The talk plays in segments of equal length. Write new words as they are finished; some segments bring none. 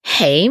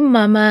Hey,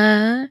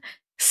 Mama.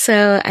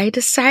 So I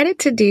decided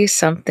to do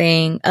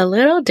something a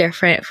little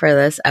different for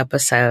this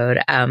episode.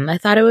 I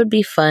thought it would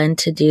be fun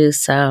to do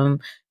some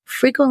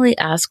frequently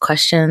asked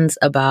questions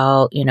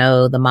about, the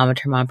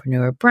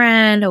Mompreneur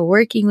brand,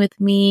 working with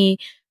me,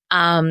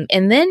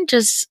 and then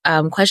just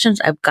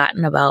questions I've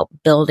gotten about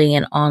building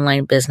an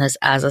online business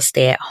as a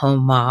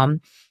stay-at-home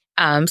mom.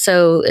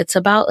 So it's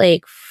about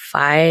like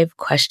 5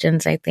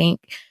 questions, I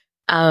think.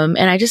 And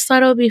I just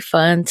thought it would be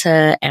fun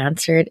to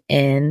answer it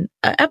in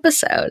an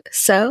episode.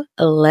 So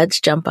let's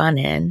jump on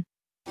in.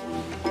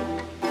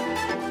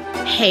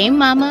 Hey,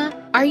 Mama.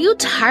 Are you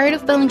tired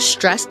of feeling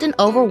stressed and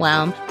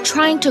overwhelmed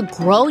trying to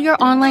grow your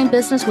online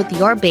business with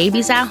your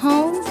babies at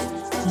home?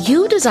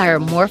 You desire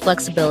more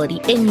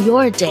flexibility in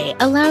your day,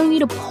 allowing you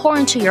to pour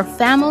into your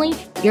family,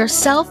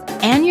 yourself,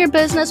 and your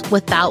business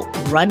without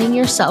running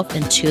yourself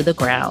into the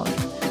ground.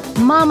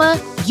 Mama,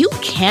 you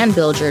can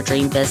build your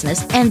dream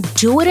business and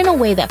do it in a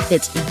way that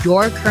fits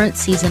your current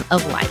season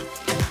of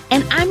life.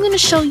 And I'm going to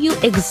show you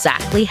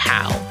exactly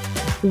how.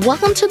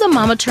 Welcome to the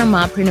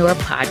Mompreneur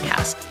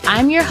podcast.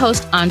 I'm your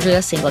host,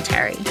 Andrea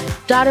Singletary,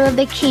 daughter of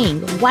the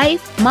king,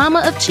 wife,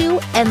 mama of 2,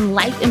 and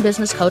life and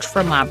business coach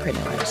for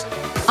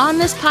mompreneurs. On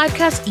this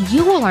podcast,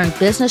 you will learn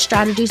business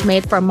strategies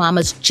made for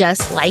mamas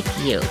just like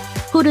you,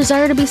 who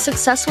desire to be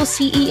successful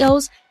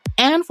CEOs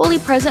and fully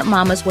present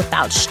mamas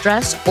without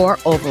stress or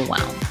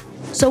overwhelm.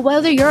 So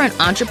whether you're an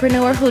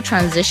entrepreneur who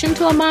transitioned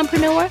to a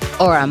mompreneur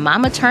or a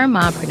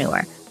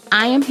mama-turned-mompreneur,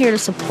 I am here to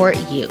support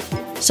you.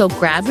 So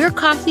grab your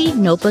coffee,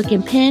 notebook,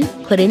 and pen,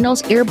 put in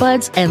those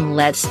earbuds, and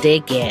let's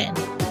dig in.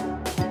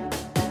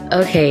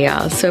 Okay,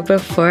 y'all. So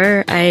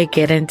before I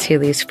get into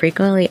these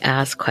frequently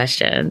asked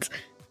questions,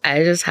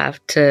 I just have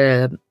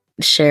to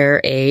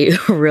share a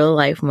real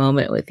life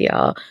moment with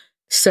y'all.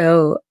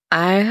 So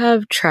I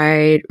have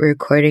tried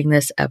recording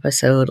this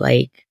episode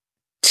like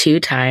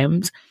 2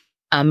 times.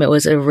 It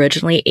was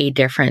originally a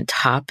different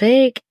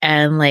topic.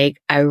 And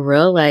I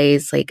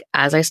realized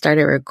as I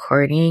started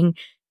recording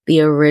the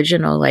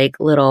original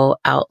little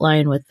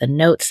outline with the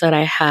notes that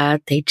I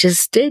had, they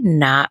just did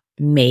not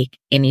make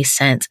any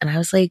sense. And I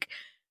was like,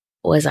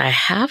 was I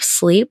half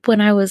asleep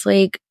when I was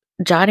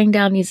jotting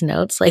down these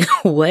notes?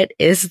 What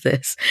is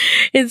this?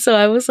 And so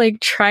I was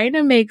trying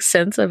to make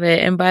sense of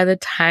it. And by the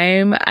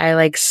time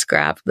I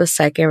scrapped the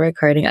second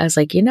recording, I was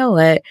like, you know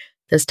what?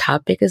 This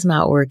topic is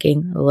not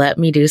working. Let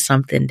me do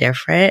something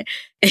different.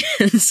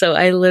 And so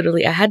I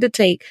had to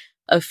take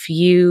a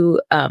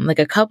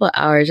couple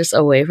hours just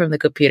away from the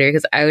computer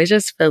because I was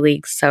just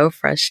feeling so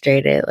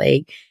frustrated.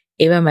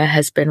 Even my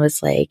husband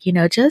was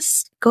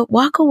just go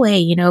walk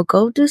away,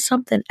 go do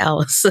something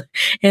else.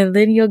 And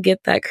then you'll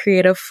get that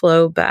creative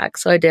flow back.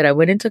 So I did. I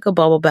went and took a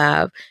bubble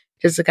bath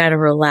just to kind of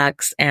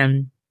relax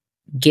and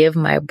give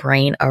my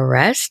brain a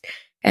rest.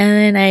 And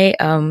then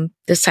I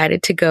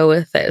decided to go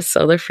with this.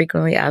 So the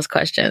frequently asked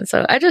questions.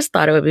 So I just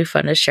thought it would be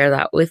fun to share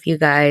that with you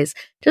guys.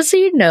 Just so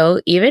you know,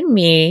 even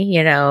me,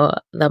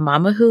 the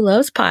mama who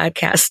loves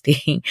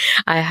podcasting,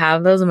 I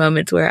have those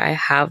moments where I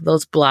have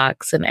those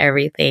blocks and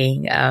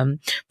everything.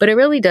 But it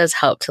really does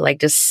help to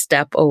just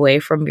step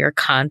away from your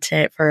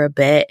content for a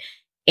bit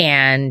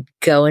and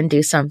go and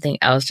do something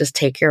else. Just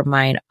take your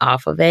mind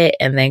off of it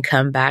and then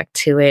come back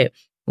to it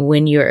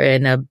when you're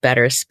in a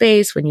better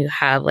space, when you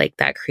have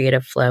that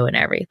creative flow and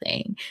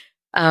everything.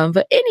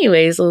 But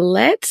anyways,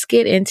 let's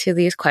get into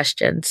these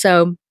questions.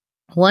 So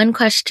one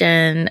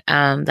question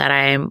that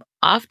I'm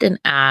often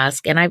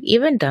asked, and I've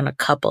even done a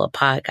couple of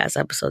podcast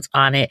episodes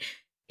on it,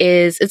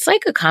 is it's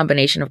a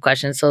combination of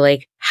questions. So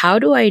how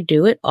do I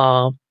do it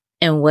all?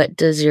 And what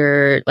does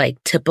your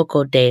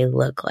typical day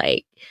look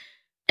like?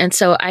 And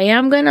so I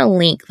am going to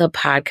link the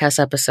podcast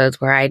episodes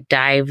where I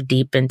dive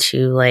deep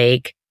into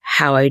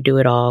how I do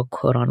it all,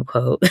 quote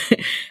unquote,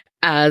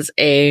 as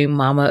a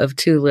mama of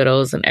 2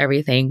 littles and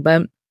everything.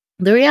 But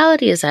the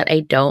reality is that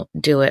I don't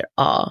do it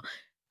all.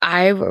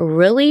 I've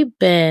really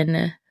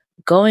been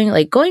going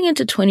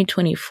into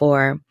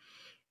 2024.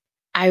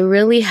 I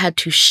really had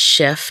to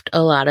shift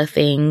a lot of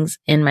things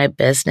in my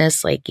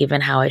business,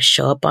 even how I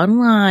show up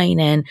online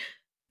and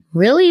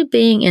really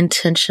being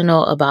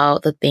intentional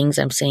about the things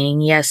I'm saying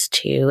yes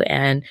to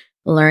and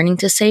learning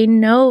to say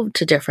no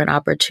to different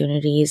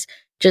opportunities.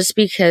 Just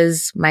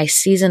because my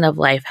season of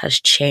life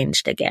has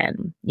changed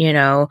again,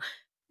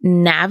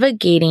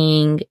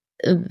 navigating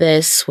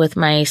this with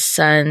my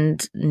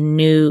son's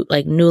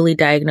newly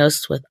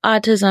diagnosed with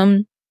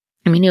autism.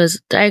 I mean, he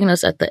was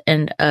diagnosed at the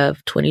end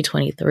of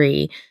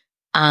 2023.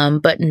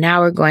 But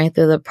now we're going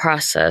through the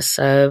process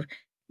of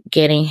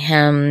getting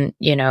him,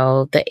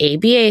 the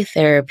ABA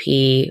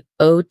therapy,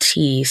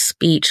 OT,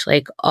 speech,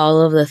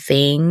 all of the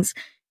things.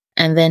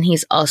 And then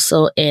he's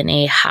also in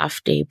a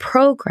half-day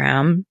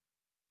program,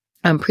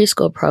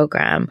 preschool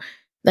program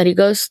that he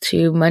goes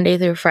to Monday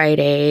through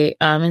Friday.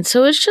 And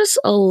so it's just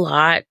a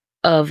lot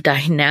of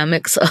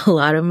dynamics, a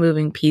lot of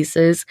moving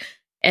pieces.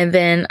 And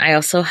then I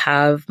also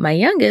have my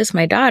youngest,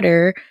 my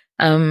daughter,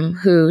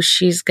 who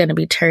she's going to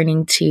be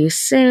turning 2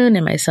 soon,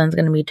 and my son's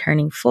going to be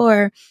turning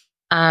 4.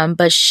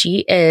 But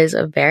she is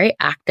very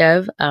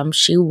active.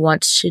 She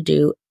wants to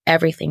do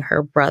everything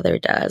her brother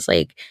does.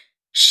 Like,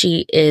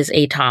 she is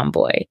a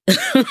tomboy.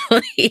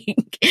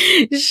 Like,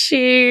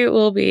 she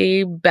will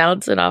be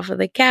bouncing off of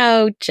the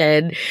couch,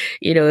 and,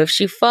 if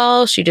she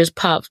falls, she just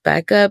pops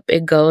back up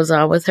and goes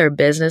on with her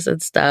business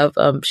and stuff.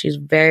 She's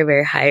very,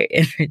 very high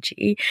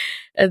energy.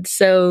 And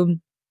so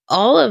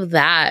all of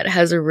that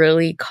has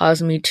really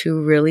caused me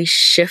to really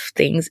shift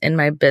things in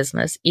my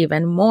business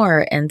even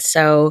more. And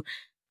so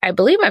I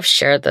believe I've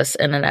shared this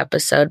in an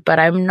episode, but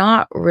I'm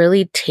not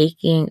really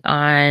taking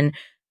on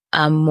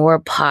more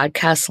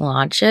podcast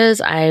launches.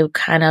 I'm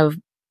kind of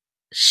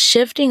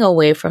shifting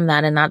away from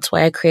that. And that's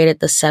why I created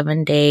the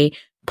 7-day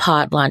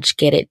pod launch,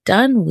 get it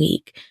done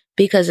week,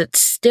 because it's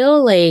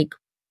still like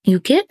you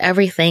get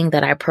everything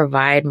that I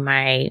provide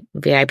my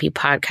VIP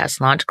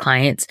podcast launch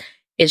clients.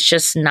 It's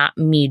just not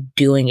me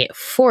doing it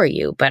for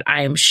you, but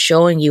I am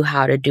showing you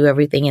how to do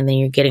everything. And then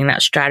you're getting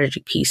that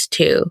strategy piece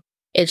too.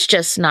 It's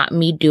just not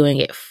me doing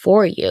it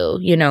for you.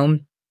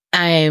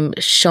 I'm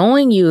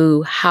showing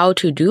you how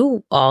to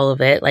do all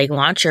of it, like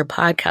launch your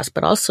podcast,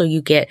 but also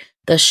you get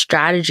the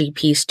strategy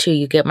piece too.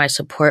 You get my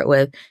support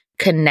with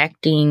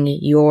connecting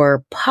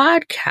your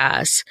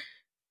podcast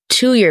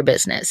to your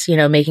business,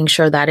 making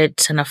sure that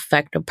it's an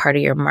effective part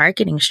of your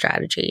marketing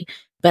strategy.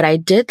 But I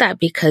did that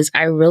because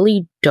I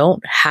really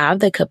don't have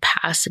the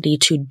capacity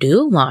to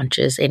do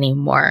launches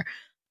anymore.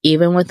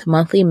 Even with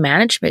monthly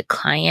management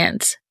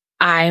clients,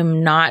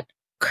 I'm not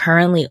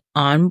currently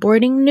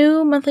onboarding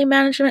new monthly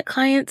management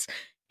clients.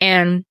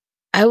 And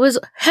I was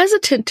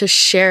hesitant to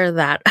share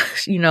that,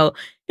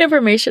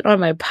 information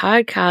on my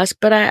podcast,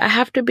 but I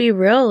have to be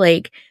real.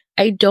 Like,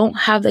 I don't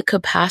have the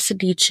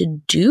capacity to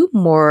do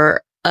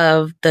more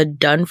of the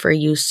done for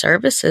you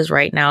services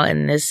right now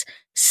in this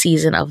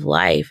season of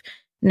life.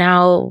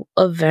 Now,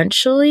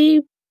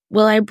 eventually,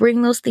 will I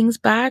bring those things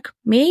back?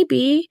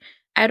 Maybe.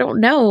 I don't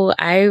know.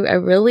 I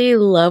really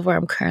love where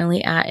I'm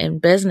currently at in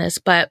business,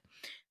 but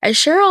I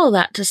share all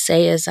that to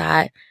say is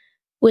that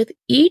with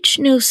each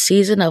new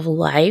season of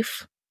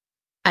life,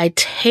 I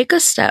take a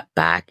step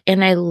back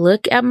and I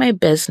look at my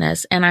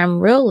business and I'm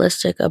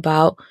realistic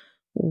about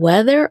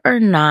whether or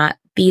not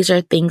these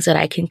are things that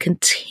I can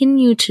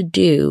continue to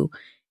do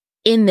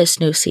in this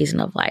new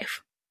season of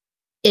life.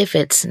 If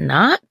it's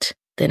not,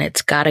 then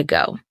it's got to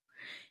go.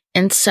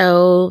 And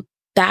so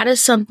that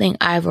is something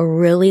I've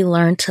really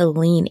learned to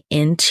lean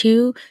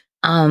into,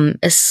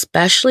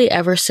 especially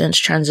ever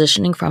since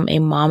transitioning from a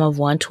mom of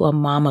one to a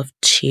mom of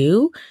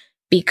two,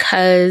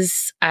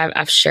 because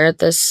I've shared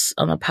this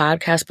on the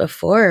podcast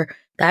before.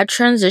 That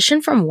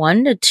transition from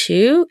 1 to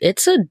 2,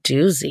 it's a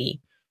doozy.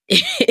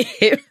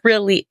 It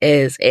really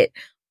is. It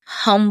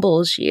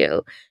humbles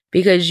you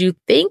because you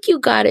think you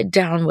got it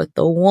down with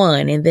the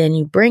one, and then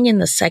you bring in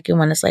the second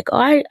one. It's like, oh,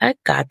 I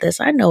got this.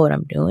 I know what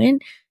I'm doing.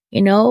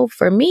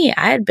 For me,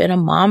 I had been a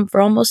mom for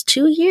almost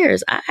 2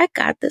 years. I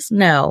got this.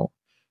 No,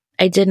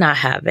 I did not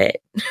have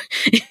it.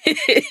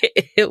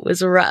 It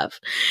was rough.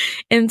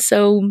 And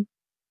so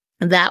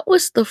that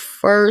was the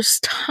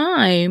first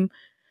time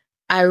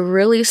I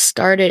really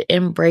started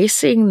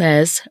embracing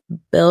this,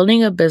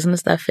 building a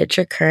business that fits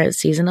your current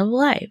season of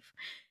life.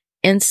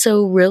 And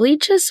so really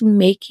just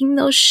making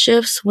those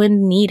shifts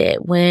when needed,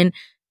 when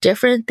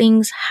different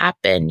things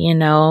happen,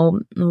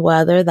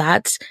 whether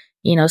that's,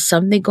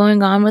 something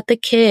going on with the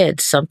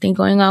kids, something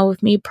going on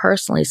with me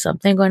personally,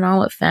 something going on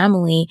with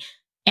family,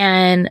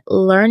 and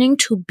learning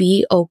to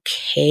be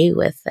okay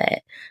with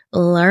it,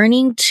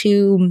 learning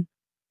to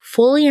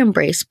fully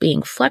embrace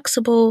being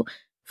flexible,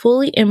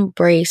 fully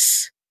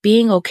embrace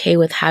being okay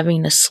with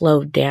having to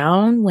slow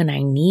down when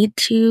I need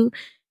to,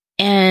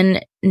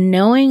 and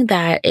knowing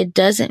that it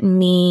doesn't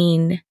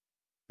mean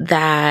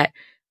that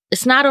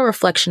it's not a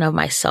reflection of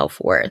my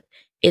self-worth.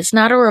 It's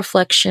not a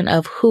reflection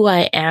of who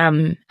I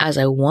am as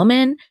a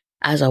woman,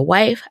 as a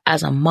wife,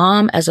 as a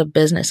mom, as a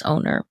business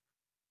owner.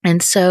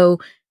 And so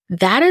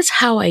that is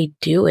how I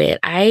do it.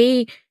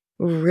 I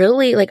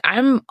really,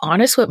 I'm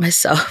honest with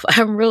myself.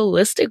 I'm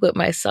realistic with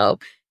myself.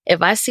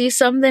 If I see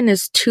something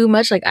is too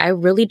much, I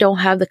really don't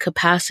have the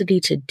capacity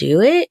to do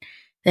it,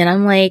 then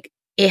I'm like,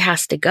 it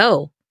has to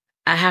go.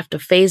 I have to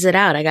phase it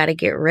out. I got to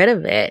get rid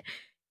of it.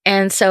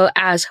 And so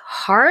as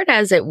hard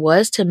as it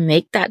was to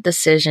make that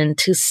decision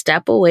to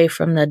step away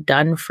from the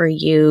Done For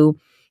You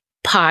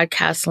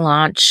podcast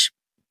launch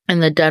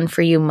and the Done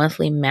For You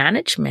monthly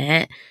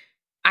management,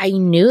 I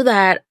knew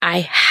that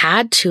I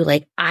had to,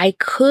 I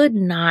could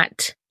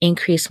not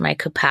increase my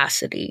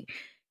capacity.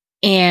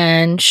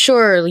 And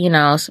sure,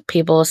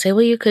 people will say,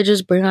 well, you could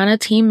just bring on a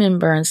team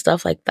member and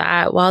stuff like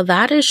that. While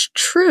that is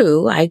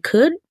true, I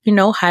could,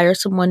 hire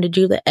someone to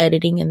do the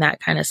editing and that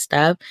kind of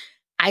stuff.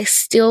 I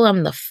still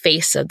am the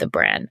face of the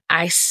brand.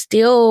 I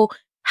still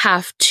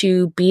have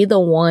to be the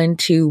one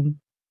to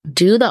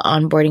do the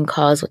onboarding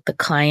calls with the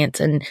clients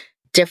and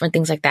different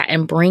things like that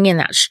and bring in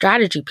that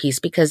strategy piece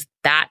because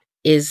that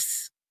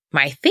is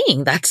my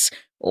thing. That's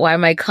why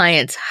my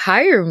clients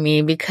hire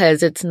me,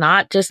 because it's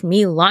not just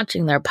me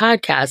launching their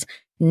podcast.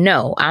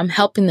 No, I'm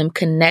helping them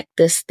connect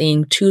this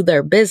thing to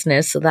their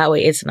business so that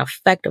way it's an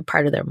effective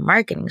part of their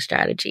marketing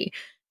strategy.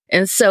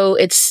 And so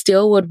it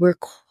still would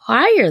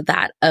require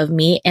that of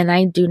me, and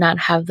I do not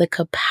have the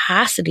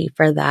capacity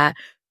for that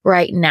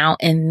right now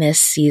in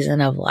this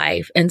season of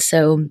life. And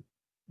so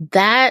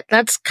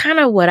that's kind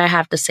of what I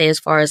have to say as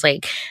far as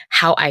like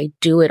how I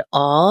do it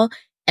all.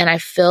 And I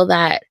feel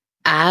that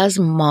as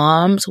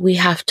moms, we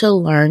have to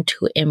learn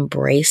to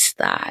embrace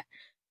that.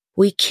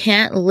 We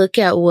can't look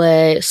at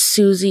what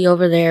Susie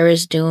over there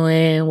is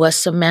doing, what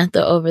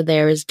Samantha over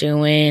there is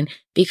doing,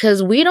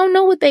 because we don't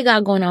know what they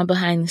got going on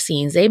behind the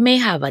scenes. They may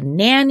have a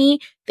nanny.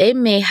 They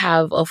may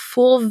have a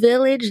full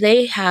village.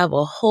 They have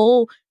a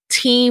whole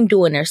team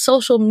doing their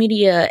social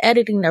media,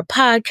 editing their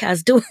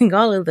podcast, doing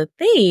all of the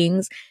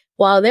things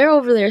while they're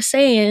over there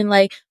saying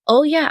like,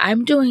 oh yeah,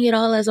 I'm doing it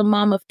all as a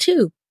mom of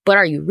two. But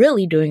are you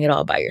really doing it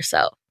all by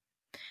yourself?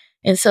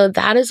 And so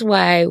that is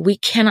why we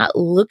cannot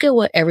look at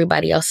what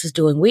everybody else is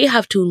doing. We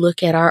have to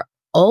look at our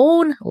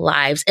own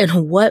lives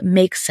and what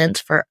makes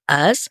sense for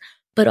us,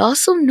 but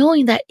also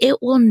knowing that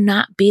it will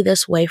not be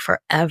this way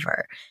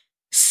forever.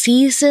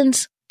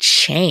 Seasons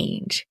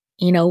change.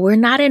 You know, we're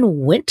not in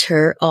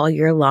winter all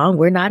year long.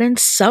 We're not in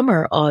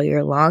summer all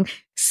year long.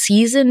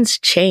 Seasons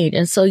change.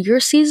 And so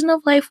your season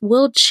of life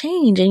will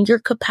change and your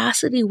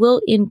capacity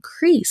will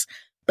increase.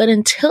 But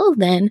until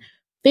then,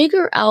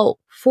 figure out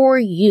for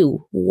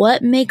you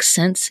what makes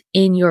sense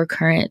in your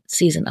current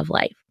season of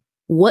life.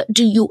 What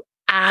do you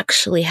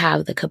actually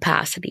have the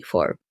capacity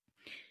for?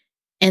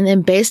 And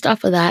then based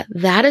off of that,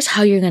 that is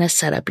how you're going to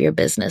set up your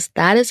business.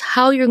 That is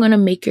how you're going to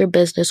make your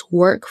business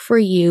work for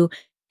you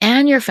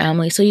and your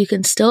family so you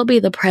can still be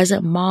the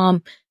present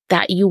mom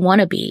that you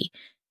want to be.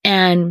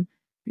 And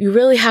you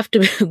really have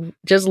to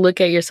just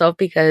look at yourself,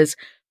 because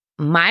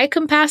my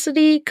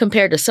capacity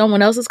compared to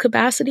someone else's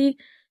capacity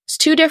is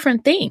two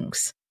different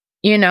things.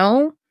 You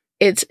know,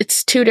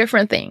 it's two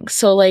different things.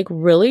 So like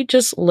really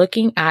just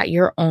looking at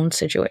your own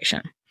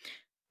situation.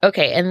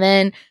 Okay. And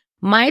then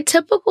my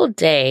typical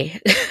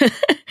day,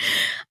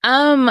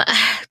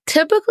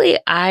 typically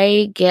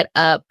I get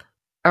up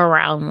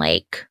around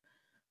like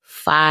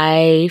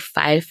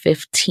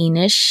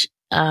 5:15-ish,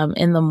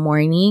 in the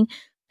morning.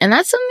 And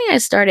that's something I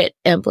started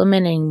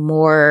implementing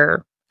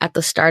more at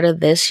the start of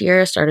this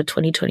year, start of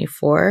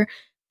 2024,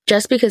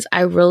 just because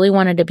I really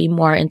wanted to be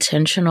more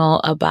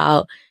intentional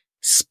about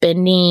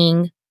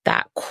spending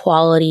that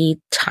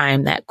quality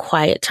time, that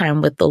quiet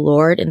time with the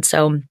Lord. And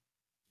so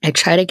I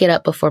try to get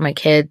up before my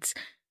kids.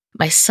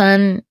 My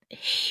son,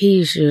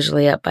 he's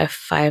usually up by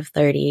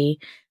 5:30.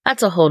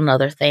 That's a whole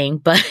nother thing.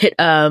 But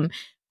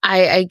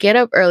I get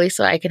up early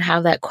so I can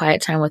have that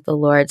quiet time with the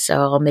Lord. So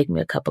I'll make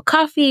me a cup of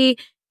coffee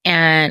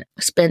and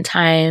spend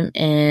time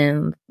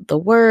in the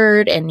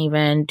Word and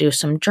even do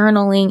some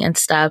journaling and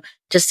stuff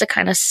just to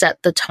kind of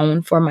set the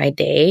tone for my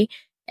day.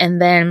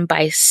 And then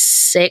by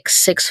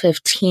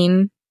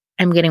 6:15,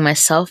 I'm getting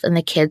myself and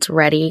the kids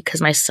ready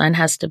because my son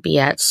has to be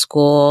at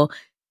school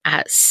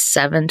at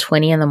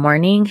 7:20 in the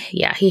morning.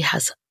 Yeah, he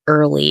has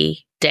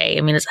early day.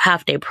 I mean, it's a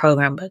half day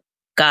program, but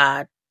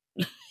God,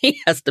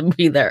 he has to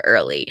be there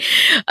early.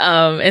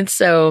 And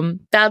so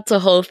that's a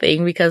whole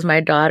thing because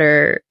my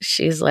daughter,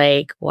 she's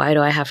like, why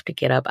do I have to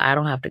get up? I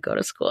don't have to go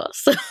to school.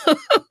 So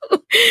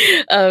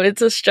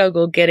it's a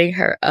struggle getting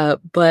her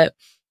up, but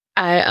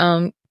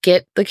I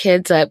get the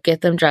kids up, get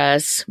them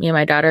dressed. Me and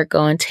my daughter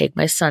go and take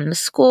my son to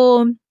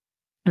school.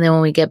 And then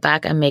when we get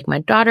back, I make my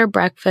daughter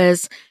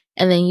breakfast.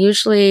 And then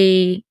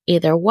usually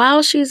either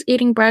while she's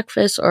eating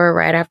breakfast or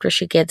right after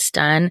she gets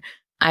done,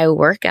 I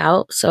work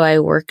out. So I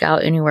work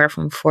out anywhere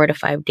from 4 to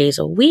 5 days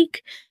a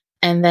week.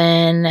 And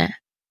then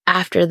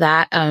after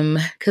that,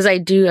 because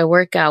I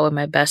work out with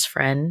my best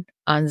friend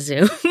on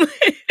Zoom.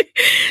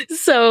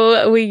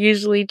 So we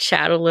usually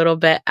chat a little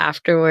bit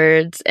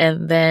afterwards.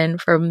 And then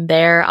from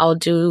there, I'll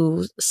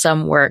do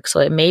some work. So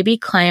it may be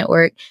client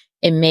work.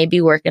 It may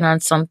be working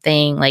on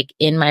something like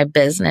in my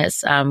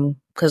business.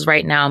 Because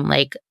right now I'm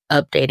like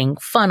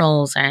updating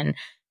funnels and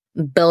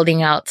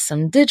building out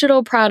some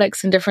digital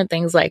products and different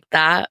things like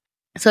that.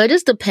 So it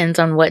just depends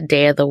on what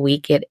day of the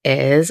week it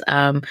is.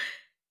 I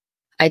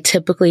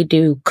typically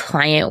do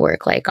client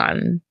work like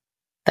on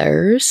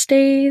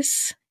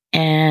Thursdays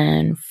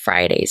and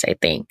Fridays, I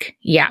think.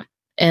 Yeah.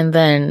 And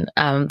then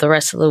the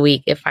rest of the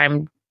week, if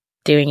I'm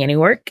doing any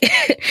work,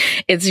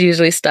 it's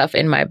usually stuff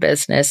in my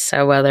business.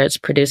 So whether it's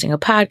producing a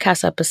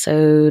podcast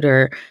episode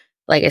or,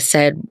 like I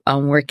said,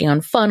 working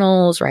on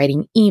funnels,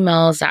 writing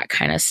emails, that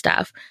kind of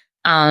stuff.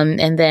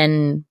 And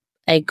then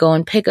I go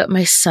and pick up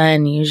my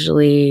son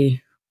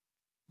usually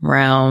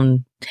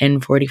around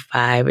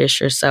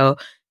 10:45-ish or so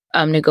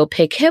to go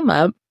pick him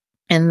up.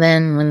 And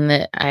then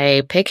when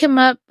I pick him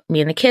up,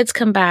 me and the kids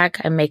come back,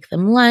 I make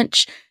them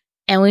lunch,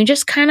 and we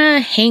just kind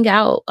of hang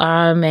out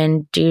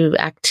and do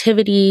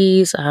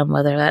activities,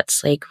 whether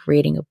that's like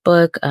reading a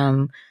book.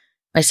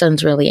 My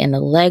son's really into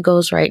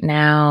Legos right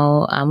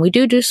now. We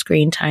do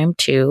screen time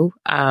too.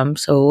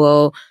 So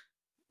we'll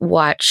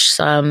watch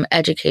some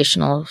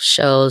educational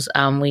shows.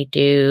 We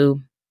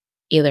do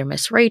either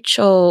Miss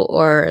Rachel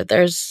or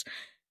there's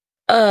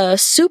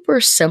super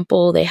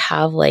simple. They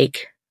have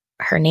like,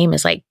 her name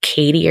is like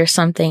Katie or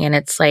something. And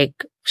it's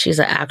like she's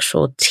an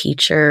actual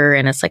teacher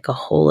and it's like a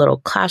whole little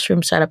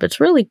classroom setup. It's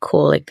really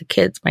cool. Like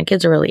my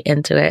kids are really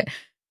into it.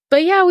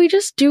 But yeah, we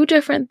just do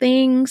different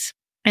things.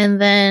 And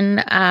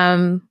then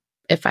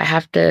if I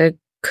have to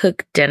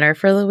cook dinner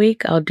for the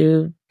week, I'll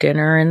do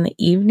dinner in the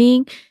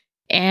evening.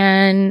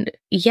 And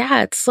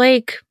yeah, it's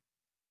like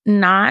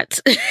not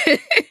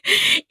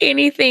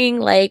anything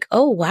like,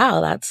 oh,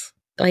 wow, that's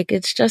like,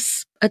 it's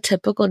just a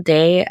typical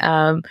day.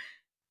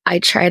 I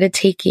try to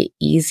take it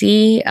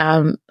easy.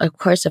 Of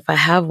course, if I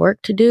have work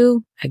to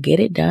do, I get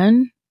it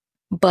done.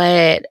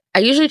 But I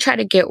usually try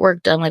to get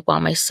work done like while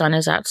my son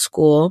is at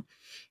school,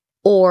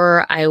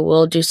 or I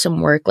will do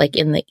some work like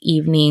in the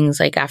evenings,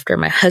 like after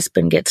my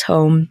husband gets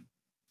home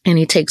and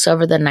he takes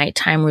over the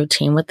nighttime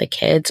routine with the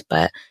kids.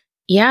 But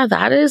yeah,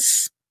 that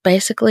is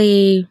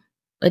basically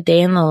a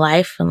day in the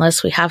life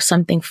unless we have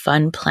something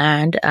fun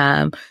planned.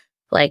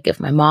 Like if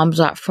my mom's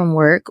off from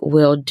work,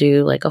 we'll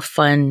do like a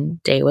fun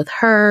day with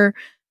her.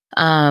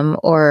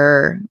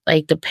 Or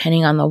like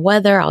depending on the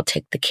weather, I'll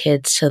take the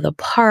kids to the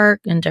park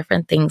and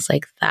different things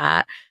like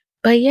that.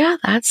 But yeah,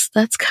 that's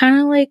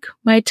kind of like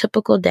my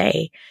typical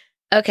day.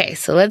 Okay,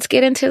 so let's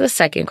get into the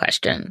second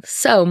question.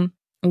 So,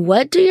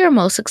 what do your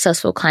most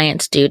successful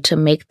clients do to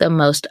make the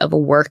most of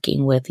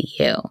working with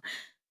you?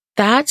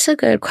 That's a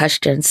good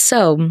question.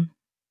 So,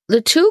 the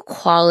two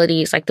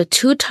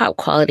top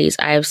qualities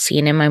I have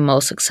seen in my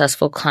most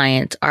successful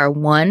clients are,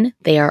 one,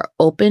 they are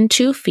open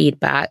to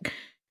feedback.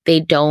 They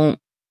don't,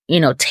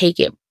 take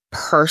it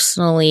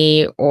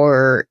personally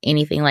or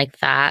anything like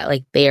that.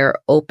 Like they are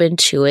open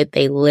to it.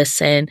 They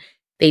listen,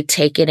 they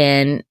take it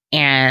in,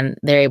 and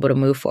they're able to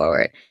move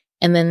forward.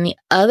 And then the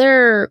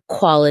other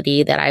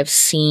quality that I've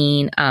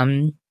seen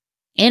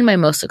in my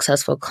most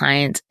successful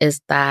clients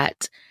is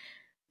that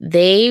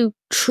they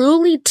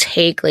truly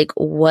take like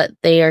what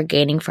they are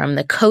gaining from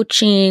the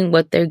coaching,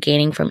 what they're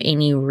gaining from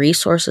any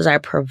resources I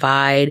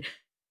provide.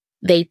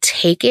 They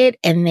take it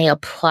and they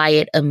apply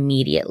it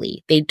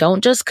immediately. They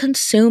don't just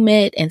consume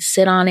it and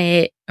sit on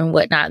it and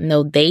whatnot.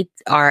 No, they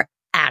are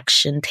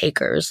action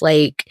takers.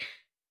 Like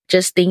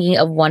just thinking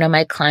of one of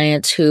my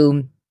clients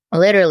who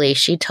literally,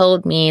 she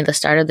told me the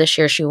start of this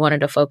year she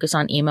wanted to focus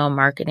on email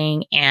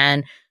marketing,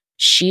 and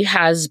she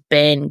has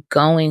been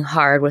going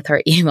hard with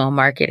her email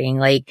marketing,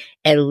 like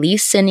at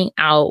least sending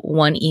out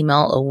one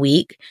email a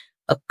week.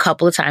 A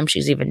couple of times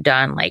she's even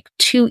done like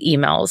 2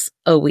 emails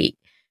a week.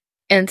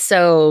 And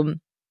so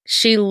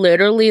she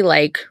literally,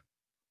 like,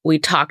 we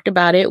talked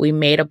about it, we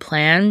made a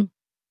plan,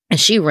 and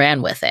she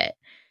ran with it.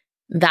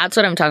 That's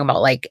what I'm talking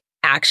about, like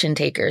action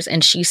takers.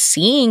 And she's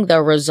seeing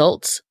the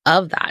results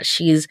of that.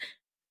 She's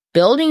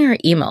building her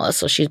email list.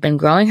 So she's been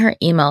growing her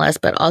email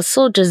list, but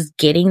also just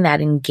getting that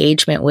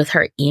engagement with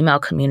her email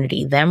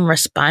community, them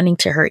responding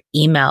to her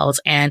emails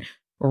and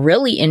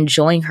really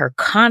enjoying her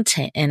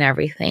content and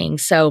everything.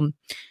 So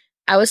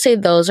I would say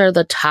those are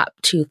the top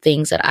 2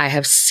 things that I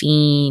have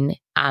seen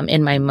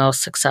in my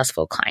most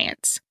successful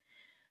clients.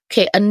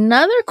 Okay,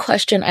 another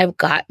question I've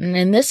gotten,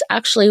 and this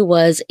actually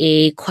was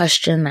a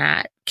question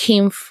that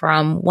came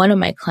from one of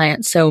my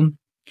clients. So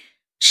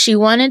she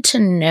wanted to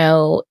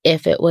know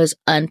if it was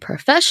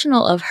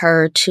unprofessional of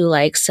her to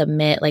like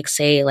submit, like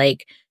say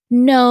like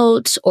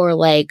notes or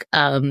like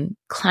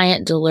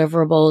client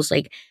deliverables,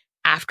 like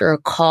after a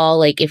call,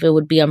 like if it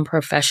would be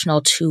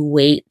unprofessional to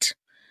wait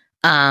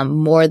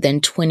more than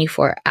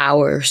 24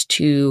 hours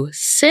to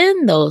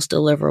send those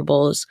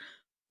deliverables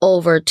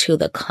over to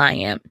the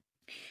client.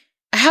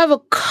 I have a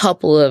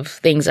couple of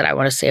things that I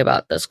want to say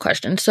about this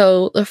question.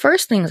 So the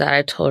first thing that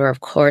I told her, of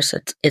course,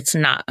 it's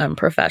not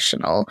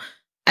unprofessional.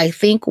 I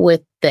think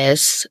with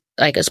this,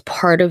 like as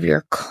part of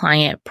your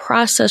client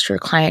process, your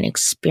client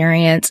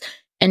experience,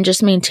 and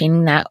just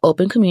maintaining that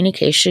open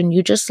communication,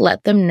 you just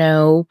let them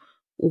know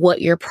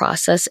what your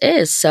process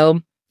is.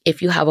 So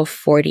if you have a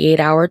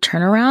 48-hour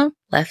turnaround,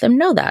 let them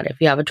know that.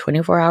 If you have a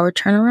 24-hour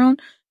turnaround,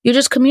 you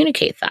just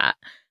communicate that.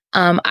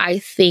 I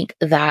think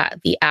that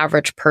the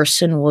average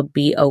person will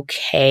be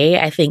okay.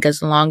 I think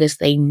as long as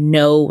they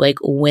know like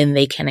when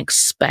they can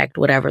expect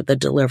whatever the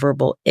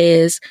deliverable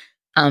is.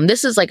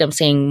 This is like I'm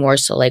saying more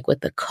so like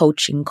with the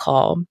coaching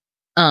call.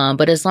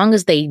 But as long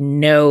as they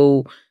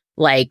know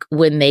like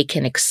when they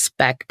can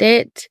expect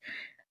it,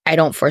 I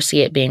don't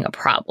foresee it being a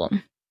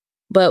problem.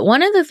 But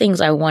one of the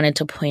things I wanted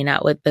to point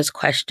out with this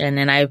question,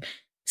 and I've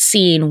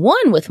seen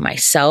one with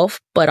myself,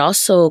 but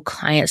also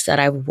clients that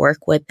I've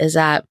worked with, is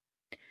that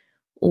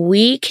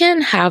we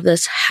can have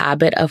this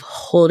habit of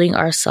holding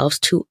ourselves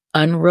to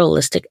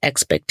unrealistic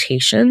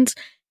expectations.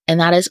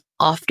 And that is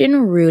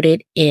often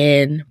rooted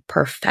in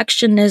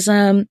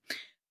perfectionism,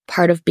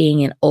 part of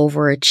being an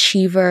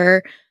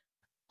overachiever,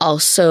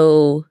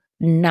 also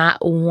not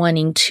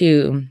wanting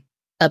to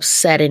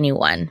upset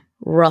anyone,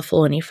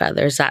 ruffle any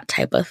feathers, that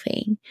type of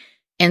thing.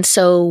 And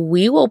so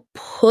we will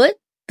put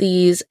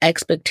these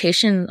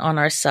expectations on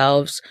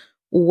ourselves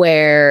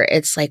where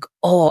it's like,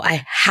 oh,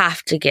 I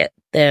have to get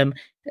them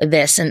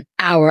this an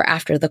hour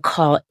after the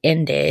call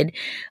ended,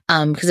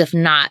 because if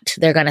not,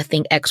 they're going to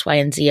think X, Y,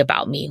 and Z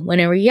about me.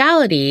 When in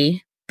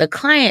reality, the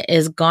client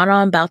is gone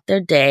on about their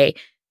day.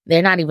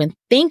 they're not even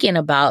thinking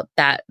about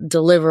that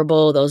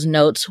deliverable, those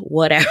notes,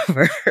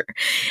 whatever.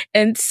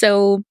 And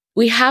so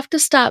we have to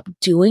stop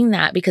doing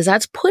that because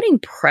that's putting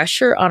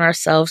pressure on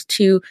ourselves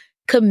to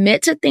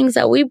commit to things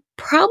that we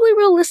probably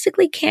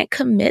realistically can't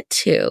commit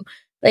to.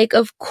 Like,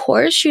 of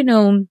course,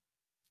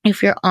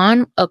 if you're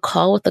on a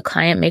call with a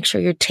client, make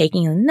sure you're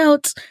taking the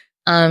notes.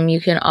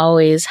 You can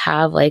always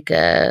have like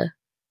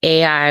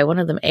one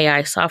of them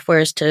AI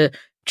softwares to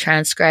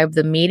transcribe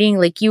the meeting.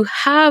 Like, you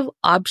have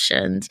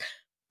options,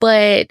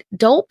 but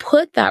don't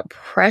put that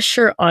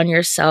pressure on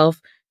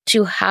yourself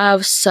to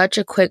have such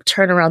a quick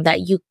turnaround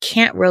that you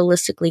can't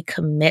realistically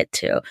commit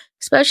to,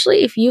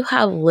 especially if you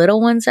have little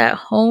ones at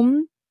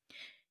home.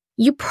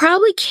 You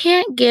probably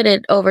can't get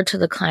it over to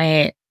the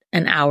client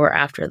an hour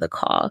after the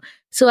call.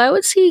 So I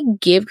would say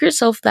give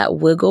yourself that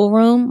wiggle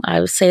room. I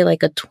would say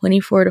like a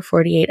 24 to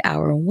 48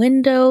 hour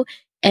window.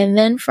 And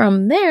then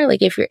from there,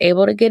 like if you're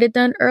able to get it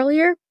done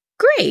earlier,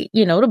 great.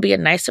 It'll be a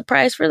nice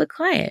surprise for the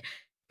client.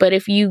 But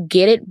if you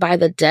get it by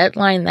the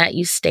deadline that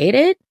you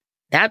stated,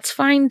 that's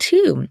fine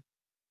too.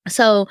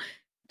 So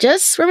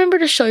just remember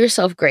to show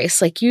yourself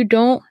grace. Like, you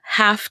don't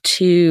have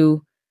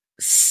to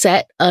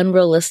set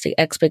unrealistic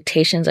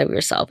expectations of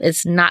yourself.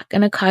 It's not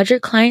going to cause your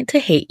client to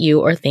hate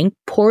you or think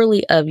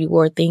poorly of you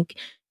or think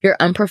you're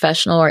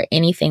unprofessional or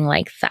anything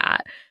like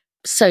that.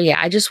 So yeah,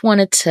 I just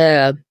wanted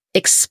to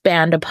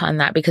expand upon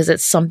that because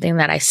it's something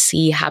that I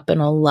see happen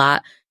a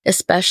lot,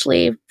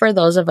 especially for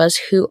those of us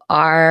who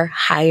are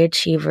high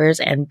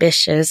achievers,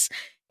 ambitious,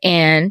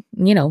 and,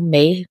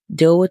 may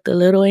deal with a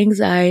little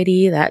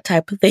anxiety, that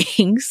type of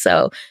thing.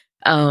 So,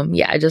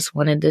 yeah, I just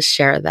wanted to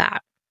share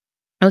that.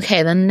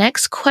 Okay, the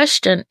next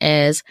question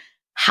is,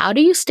 how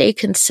do you stay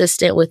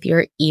consistent with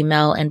your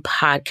email and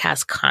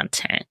podcast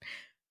content?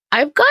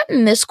 I've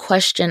gotten this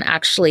question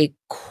actually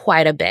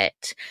quite a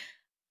bit.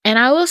 And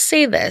I will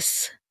say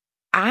this,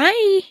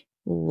 I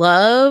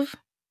love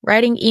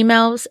writing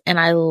emails and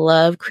I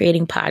love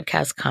creating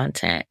podcast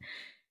content.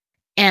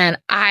 And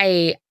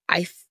I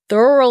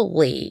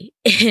thoroughly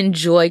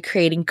enjoy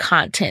creating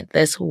content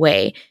this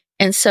way.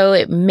 And so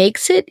it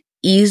makes it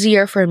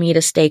easier for me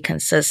to stay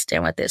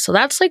consistent with it. So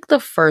that's like the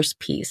first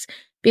piece,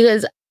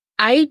 because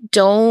I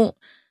don't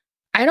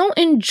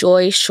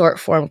enjoy short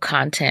form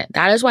content.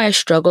 That is why I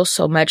struggle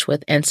so much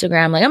with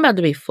Instagram. Like, I'm about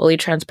to be fully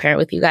transparent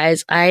with you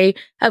guys. I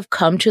have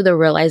come to the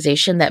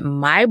realization that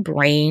my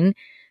brain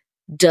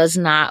does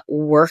not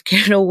work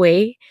in a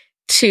way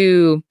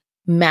to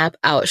map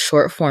out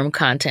short form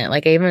content.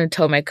 Like, I even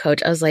told my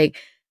coach, I was like,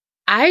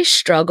 I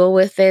struggle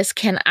with this.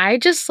 Can I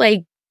just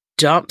like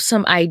dump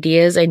some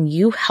ideas and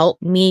you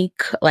help me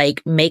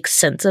like make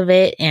sense of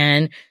it,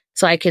 and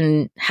so I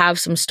can have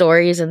some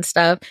stories and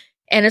stuff?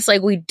 And it's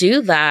like, we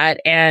do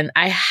that and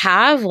I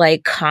have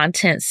like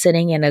content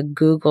sitting in a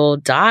Google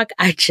Doc.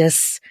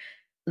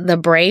 The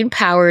brain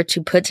power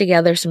to put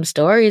together some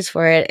stories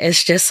for it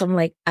is just, I'm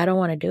like, I don't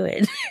want to do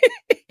it.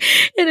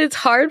 And it's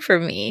hard for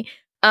me.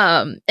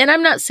 And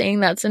I'm not saying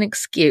that's an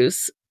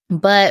excuse,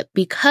 but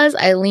because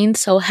I lean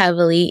so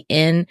heavily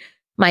in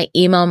my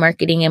email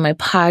marketing and my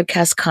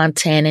podcast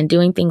content and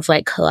doing things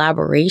like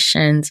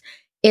collaborations,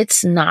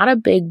 it's not a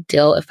big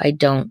deal if I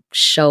don't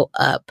show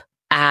up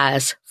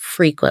as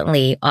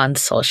frequently on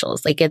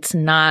socials. Like, it's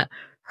not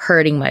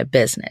hurting my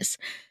business.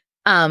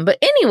 But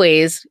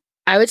anyways,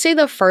 I would say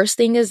the first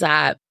thing is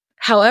that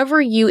however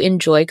you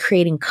enjoy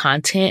creating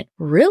content,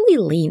 really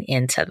lean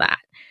into that.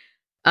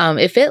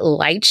 If it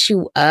lights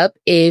you up,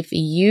 if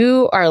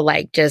you are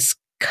like just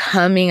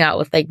coming out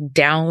with like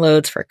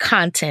downloads for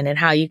content and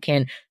how you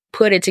can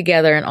put it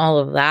together and all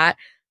of that,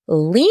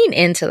 lean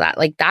into that.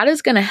 Like, that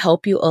is going to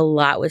help you a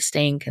lot with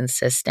staying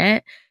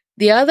consistent.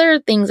 The other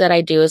things that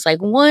I do is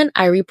like, one,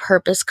 I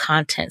repurpose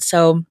content.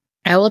 So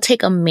I will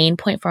take a main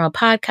point from a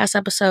podcast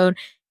episode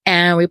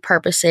and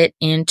repurpose it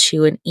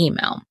into an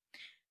email.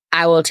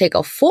 I will take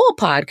a full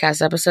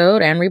podcast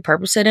episode and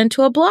repurpose it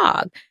into a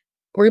blog.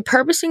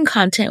 Repurposing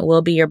content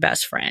will be your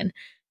best friend.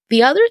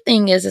 The other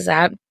thing is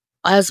that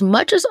as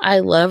much as I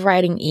love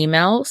writing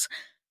emails,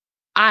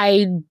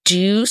 I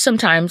do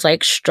sometimes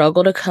like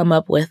struggle to come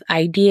up with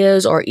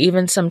ideas, or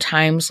even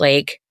sometimes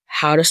like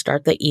how to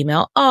start the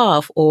email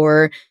off,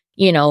 or,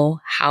 I don't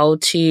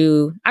want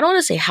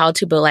to say how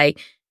to, but like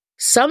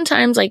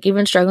sometimes like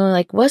even struggling,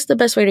 like what's the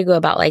best way to go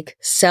about like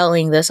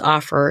selling this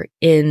offer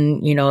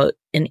in,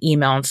 an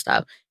email and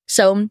stuff.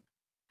 So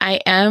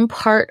I am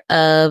part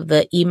of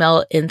the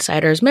Email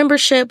Insiders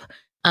membership.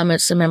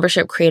 It's a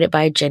membership created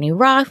by Jenny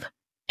Roth.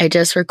 I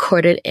just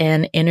recorded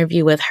an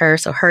interview with her.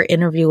 So her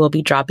interview will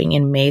be dropping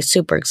in May.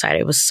 Super excited.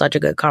 It was such a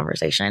good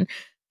conversation.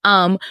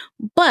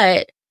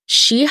 But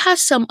she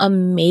has some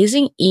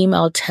amazing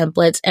email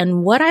templates.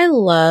 And what I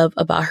love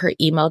about her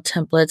email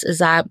templates is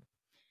that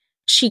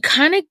she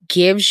kind of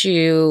gives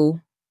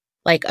you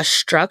like a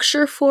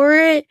structure for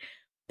it,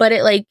 but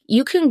it like,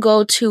 you can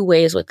go two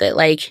ways with it.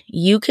 Like,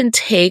 you can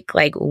take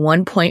like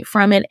one point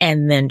from it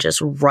and then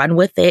just run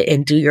with it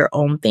and do your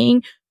own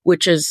thing,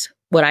 which is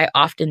what I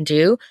often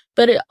do.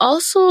 But it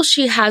also,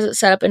 she has it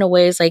set up in a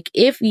ways like,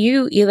 if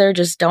you either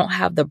just don't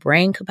have the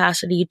brain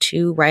capacity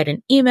to write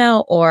an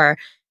email, or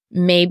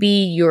maybe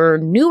you're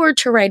newer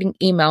to writing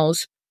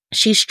emails,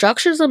 she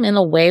structures them in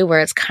a way where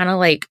it's kind of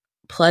like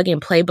plug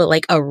and play, but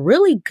like a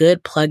really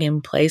good plug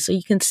and play. So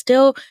you can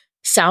still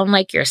sound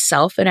like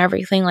yourself and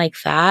everything like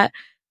that.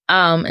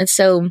 And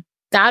so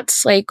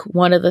that's like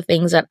one of the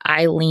things that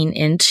I lean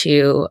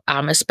into,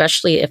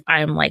 especially if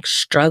I'm like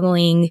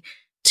struggling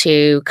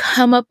to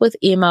come up with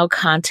email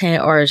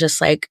content, or just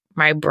like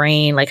my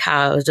brain, like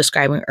how I was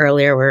describing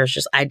earlier, where it's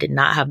just I did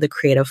not have the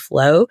creative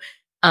flow.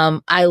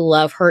 I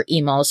love her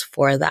emails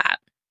for that.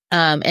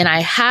 And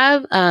I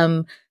have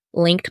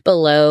linked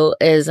below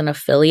is an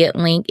affiliate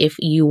link if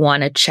you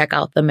want to check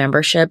out the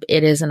membership.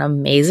 It is an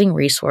amazing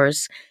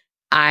resource.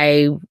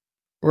 I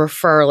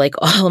refer like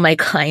all of my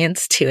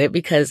clients to it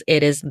because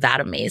it is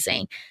that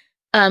amazing.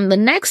 The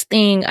next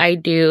thing I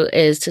do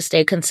is to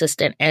stay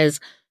consistent is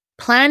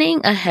planning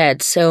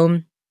ahead.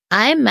 So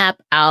I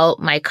map out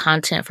my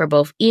content for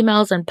both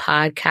emails and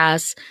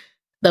podcasts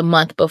the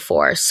month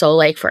before. So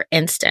like, for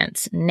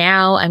instance,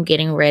 now I'm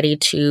getting ready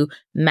to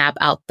map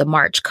out the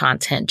March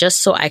content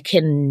just so I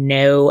can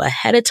know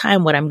ahead of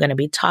time what I'm going to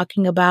be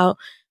talking about.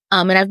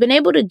 And I've been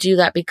able to do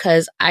that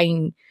because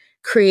I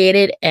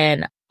created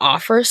an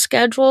offer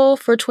schedule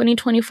for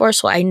 2024.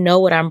 So I know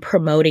what I'm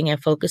promoting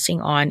and focusing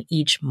on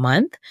each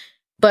month.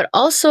 But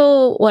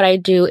also what I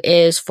do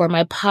is for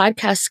my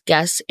podcast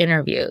guest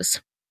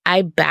interviews,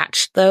 I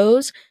batch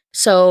those.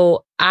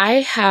 So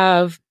I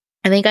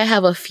think I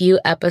have a few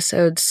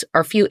episodes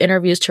or a few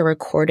interviews to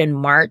record in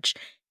March.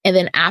 And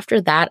then after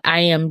that,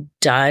 I am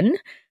done.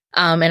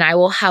 And I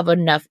will have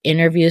enough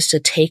interviews to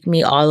take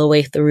me all the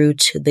way through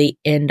to the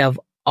end of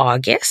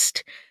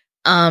August.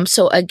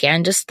 So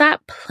again, just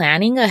that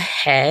planning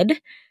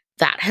ahead,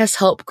 that has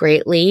helped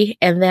greatly.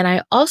 And then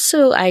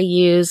I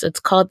use, it's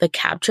called the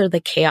Capture the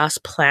Chaos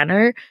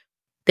Planner.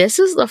 This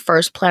is the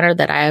first planner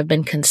that I have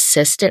been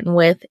consistent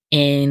with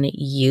in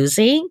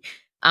using,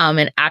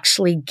 and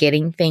actually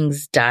getting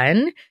things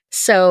done.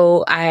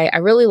 So I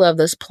really love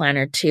this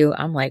planner too.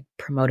 I'm like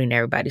promoting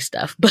everybody's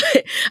stuff, but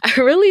I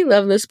really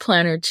love this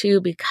planner too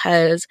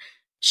because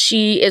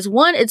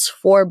it's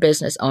for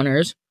business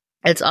owners.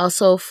 It's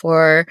also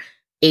for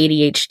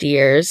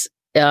ADHDers,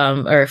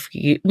 or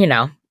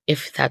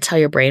if that's how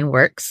your brain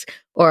works,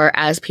 or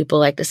as people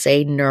like to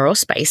say,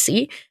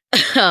 neurospicy.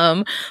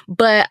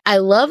 But I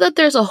love that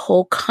there's a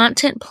whole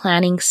content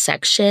planning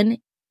section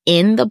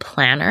in the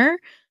planner.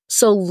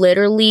 So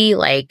literally,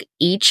 like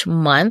each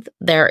month,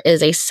 there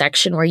is a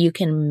section where you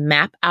can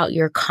map out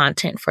your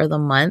content for the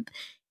month.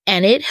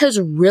 And it has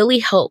really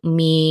helped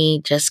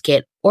me just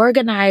get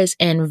organized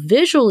and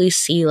visually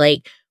see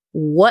like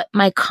what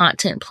my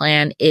content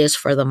plan is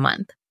for the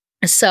month.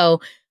 So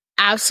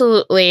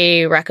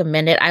absolutely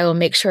recommend it. I will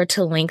make sure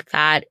to link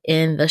that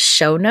in the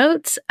show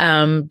notes,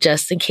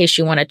 just in case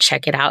you want to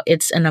check it out.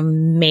 It's an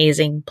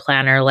amazing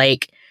planner.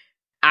 Like,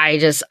 I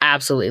just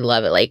absolutely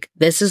love it. Like,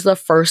 this is the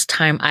first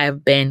time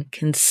I've been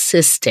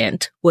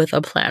consistent with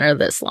a planner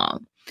this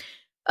long.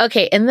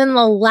 Okay, and then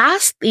the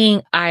last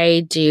thing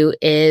I do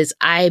is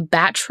I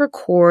batch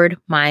record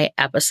my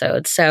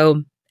episodes.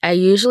 So I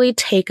usually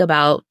take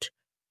about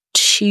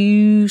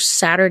 2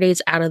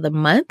 Saturdays out of the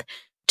month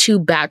to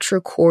batch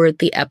record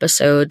the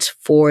episodes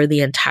for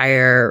the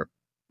entire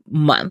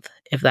month,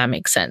 if that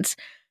makes sense.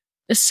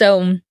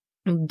 So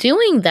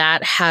doing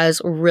that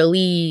has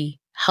really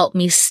helped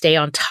me stay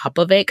on top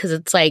of it, because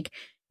it's like,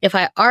 if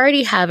I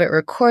already have it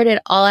recorded,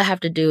 all I have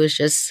to do is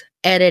just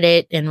edit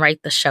it and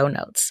write the show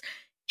notes.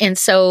 And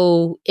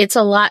so it's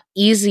a lot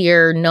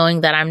easier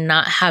knowing that I'm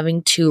not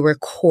having to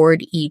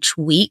record each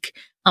week.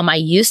 I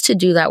used to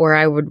do that where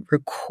I would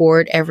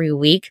record every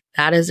week.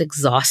 That is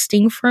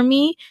exhausting for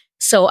me.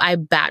 So I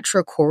batch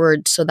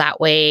record so that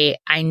way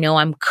I know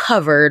I'm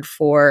covered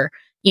for,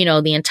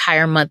 the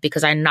entire month,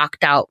 because I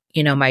knocked out,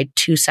 my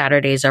 2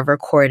 Saturdays of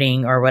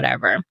recording or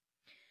whatever.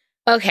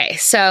 Okay,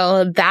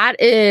 so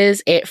that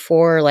is it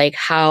for like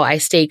how I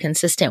stay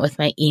consistent with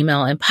my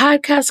email and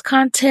podcast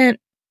content.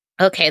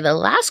 Okay, the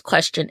last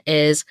question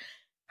is,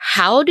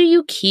 how do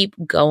you keep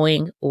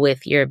going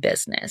with your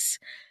business?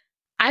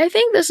 I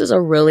think this is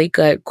a really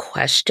good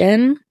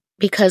question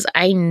because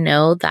I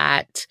know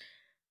that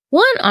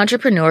one,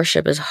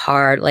 entrepreneurship is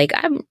hard. Like,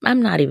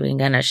 I'm not even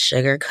gonna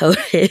sugarcoat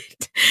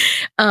it.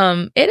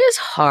 It is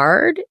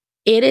hard.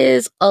 It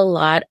is a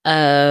lot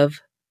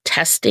of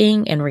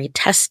testing and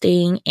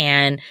retesting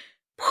and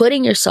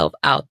putting yourself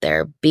out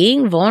there,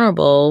 being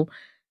vulnerable,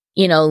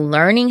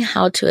 learning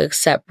how to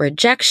accept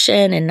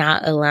rejection and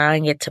not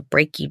allowing it to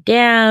break you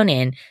down.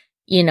 And,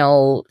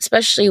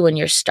 especially when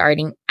you're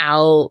starting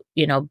out,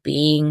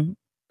 being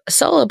a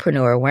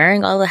solopreneur,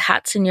 wearing all the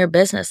hats in your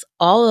business,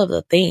 all of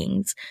the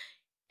things.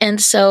 And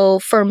so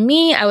for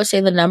me, I would say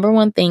the number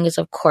one thing is,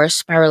 of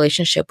course, my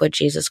relationship with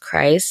Jesus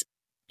Christ.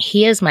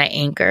 He is my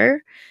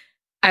anchor.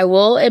 I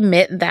will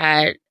admit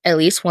that at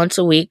least once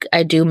a week,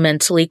 I do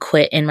mentally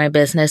quit in my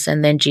business,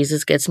 and then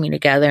Jesus gets me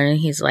together and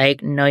he's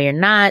like, no, you're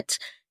not.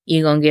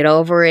 You're going to get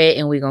over it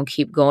and we're going to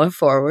keep going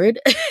forward.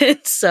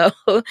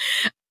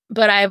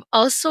 But I've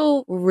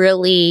also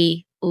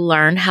really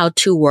learned how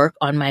to work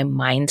on my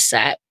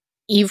mindset.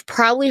 You've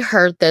probably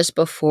heard this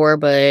before,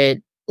 but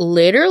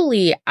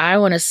literally, I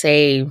want to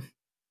say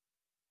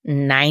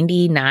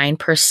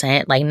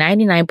 99%, like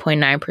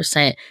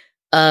 99.9%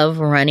 of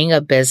running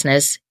a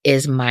business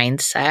is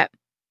mindset.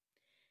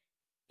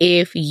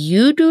 If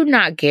you do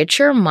not get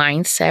your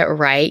mindset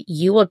right,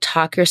 you will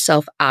talk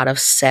yourself out of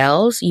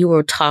sales. You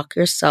will talk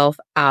yourself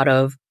out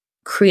of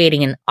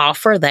creating an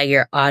offer that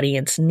your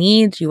audience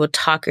needs. You will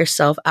talk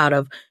yourself out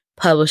of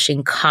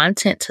publishing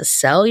content to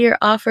sell your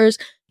offers.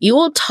 You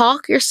will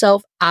talk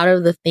yourself out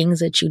of the things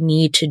that you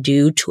need to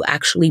do to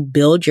actually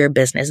build your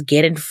business,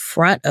 get in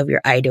front of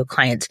your ideal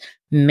clients,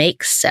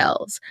 make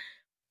sales.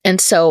 And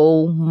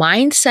so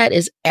mindset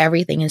is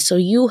everything. And so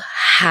you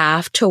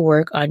have to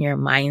work on your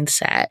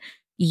mindset.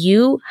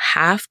 You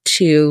have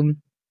to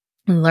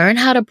learn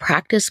how to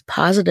practice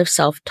positive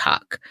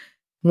self-talk.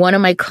 One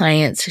of my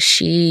clients,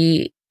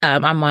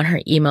 I'm on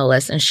her email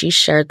list, and she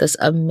shared this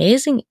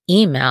amazing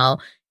email,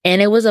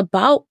 and it was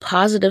about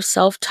positive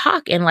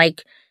self-talk and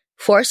like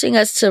forcing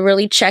us to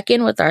really check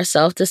in with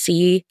ourselves to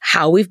see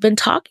how we've been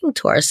talking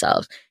to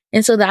ourselves.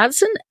 And so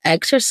that's an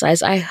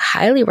exercise I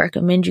highly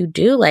recommend you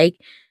do. Like,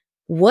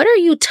 what are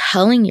you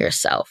telling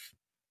yourself?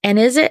 And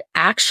is it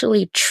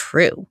actually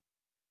true?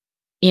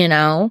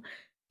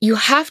 You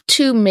have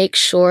to make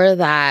sure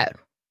that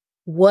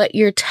what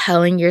you're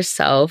telling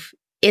yourself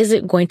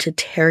isn't going to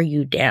tear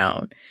you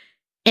down.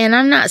 And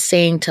I'm not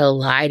saying to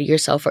lie to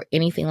yourself or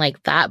anything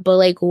like that, but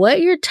like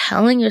what you're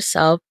telling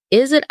yourself,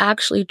 is it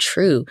actually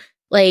true?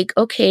 Like,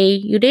 okay,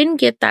 you didn't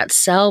get that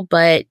sale,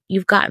 but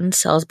you've gotten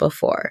sales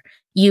before.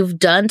 You've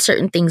done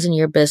certain things in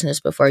your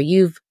business before.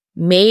 You've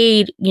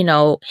made,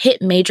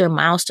 hit major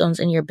milestones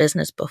in your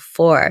business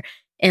before.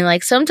 And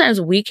like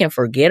sometimes we can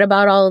forget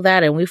about all of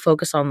that and we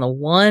focus on the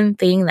one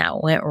thing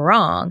that went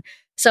wrong.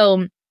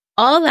 So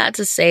all that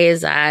to say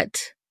is that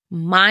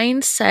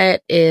mindset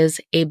is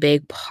a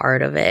big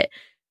part of it.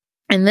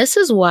 And this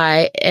is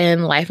why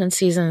in Life and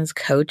Seasons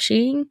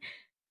coaching,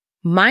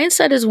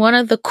 mindset is one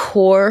of the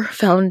core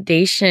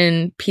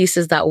foundation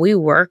pieces that we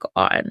work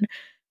on.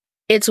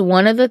 It's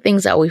one of the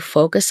things that we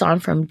focus on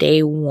from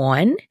day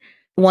one.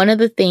 One of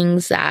the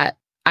things that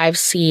I've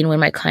seen when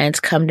my clients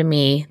come to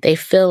me, they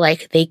feel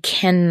like they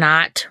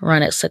cannot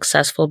run a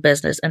successful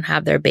business and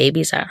have their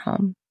babies at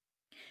home.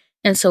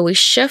 And so we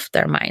shift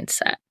their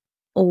mindset.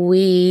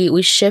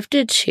 We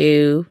shifted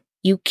to,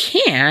 you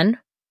can,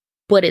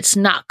 but it's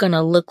not going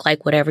to look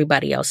like what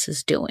everybody else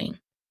is doing.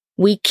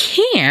 We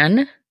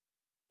can,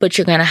 but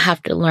you're going to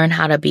have to learn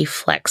how to be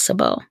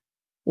flexible.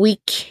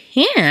 We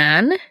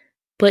can,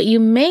 but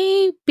you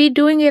may be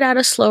doing it at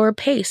a slower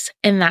pace,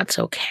 and that's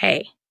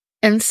okay.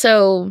 And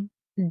so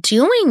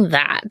doing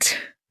that,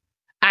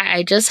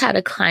 I just had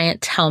a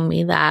client tell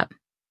me that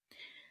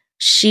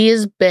she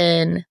has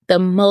been the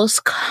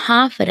most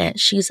confident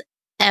she's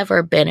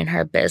ever been in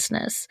her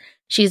business.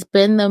 She's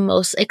been the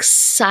most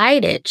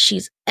excited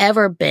she's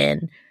ever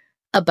been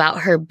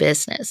about her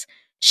business.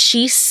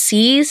 She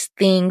sees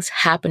things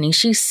happening.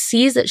 She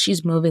sees that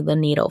she's moving the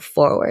needle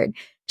forward.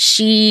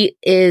 She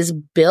is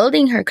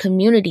building her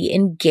community,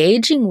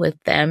 engaging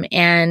with them,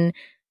 and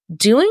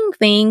doing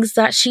things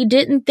that she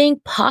didn't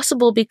think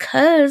possible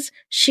because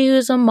she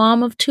was a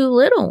mom of two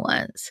little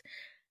ones.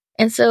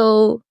 And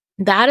so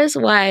that is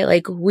why,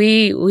 like,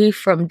 we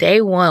from day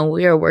one,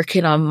 we are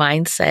working on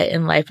mindset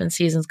in Life and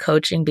Seasons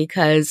coaching,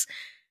 because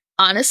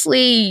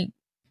honestly,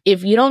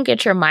 if you don't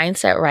get your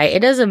mindset right,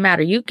 it doesn't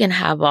matter. You can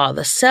have all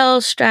the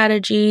sales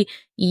strategy,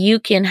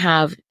 you can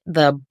have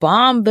the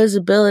bomb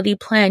visibility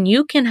plan,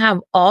 you can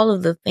have all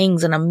of the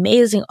things, an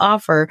amazing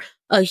offer,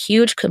 a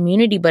huge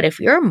community. But if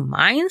your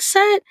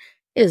mindset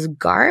is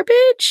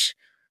garbage,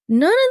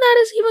 none of that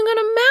is even going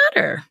to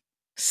matter.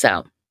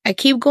 So I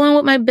keep going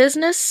with my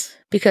business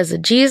because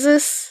of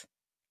Jesus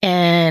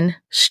and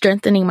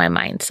strengthening my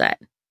mindset.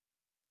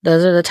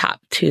 Those are the top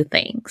two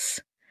things.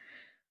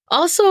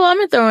 Also, I'm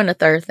going to throw in a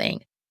third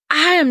thing.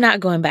 I am not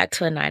going back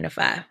to a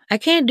 9-to-5. I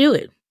can't do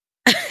it.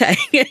 I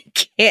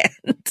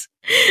can't.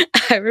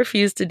 I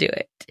refuse to do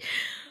it.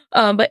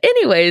 But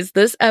anyways,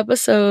 this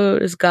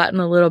episode has gotten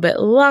a little bit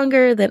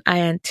longer than I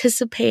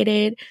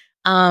anticipated.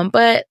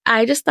 But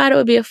I just thought it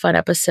would be a fun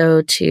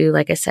episode to,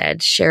 like I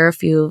said, share a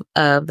few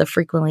of the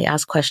frequently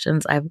asked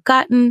questions I've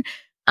gotten.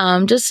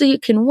 Just so you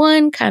can,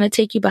 one, kind of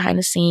take you behind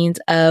the scenes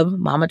of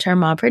Mama Turned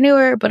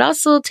Mompreneur, but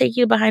also take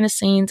you behind the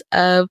scenes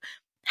of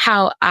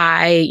how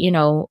I,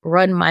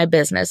 run my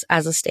business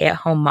as a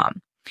stay-at-home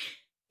mom.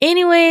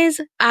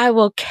 Anyways, I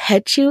will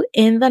catch you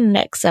in the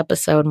next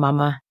episode,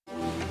 Mama.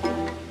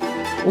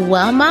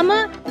 Well,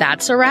 Mama,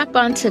 that's a wrap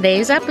on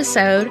today's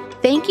episode.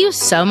 Thank you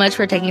so much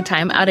for taking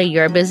time out of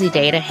your busy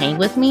day to hang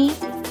with me.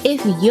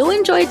 If you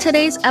enjoyed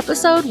today's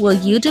episode, will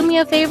you do me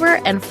a favor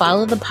and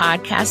follow the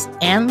podcast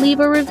and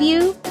leave a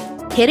review?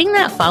 Hitting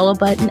that follow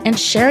button and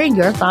sharing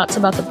your thoughts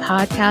about the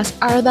podcast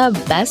are the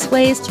best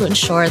ways to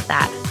ensure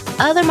that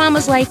other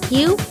mamas like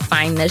you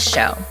find this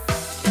show.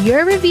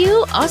 Your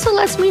review also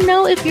lets me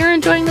know if you're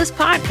enjoying this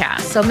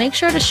podcast, so make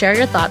sure to share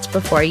your thoughts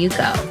before you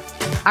go.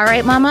 All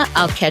right, Mama,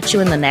 I'll catch you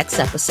in the next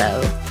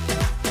episode.